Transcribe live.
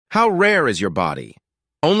How rare is your body?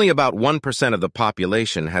 Only about 1% of the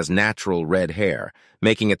population has natural red hair,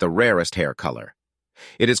 making it the rarest hair color.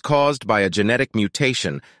 It is caused by a genetic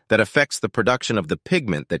mutation that affects the production of the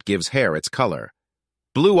pigment that gives hair its color.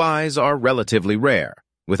 Blue eyes are relatively rare,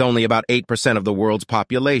 with only about 8% of the world's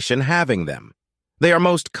population having them. They are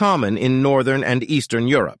most common in Northern and Eastern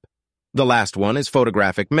Europe. The last one is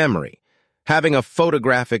photographic memory. Having a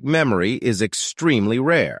photographic memory is extremely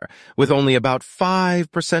rare, with only about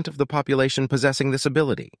 5% of the population possessing this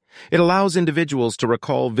ability. It allows individuals to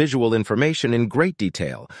recall visual information in great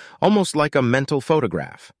detail, almost like a mental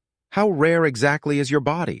photograph. How rare exactly is your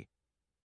body?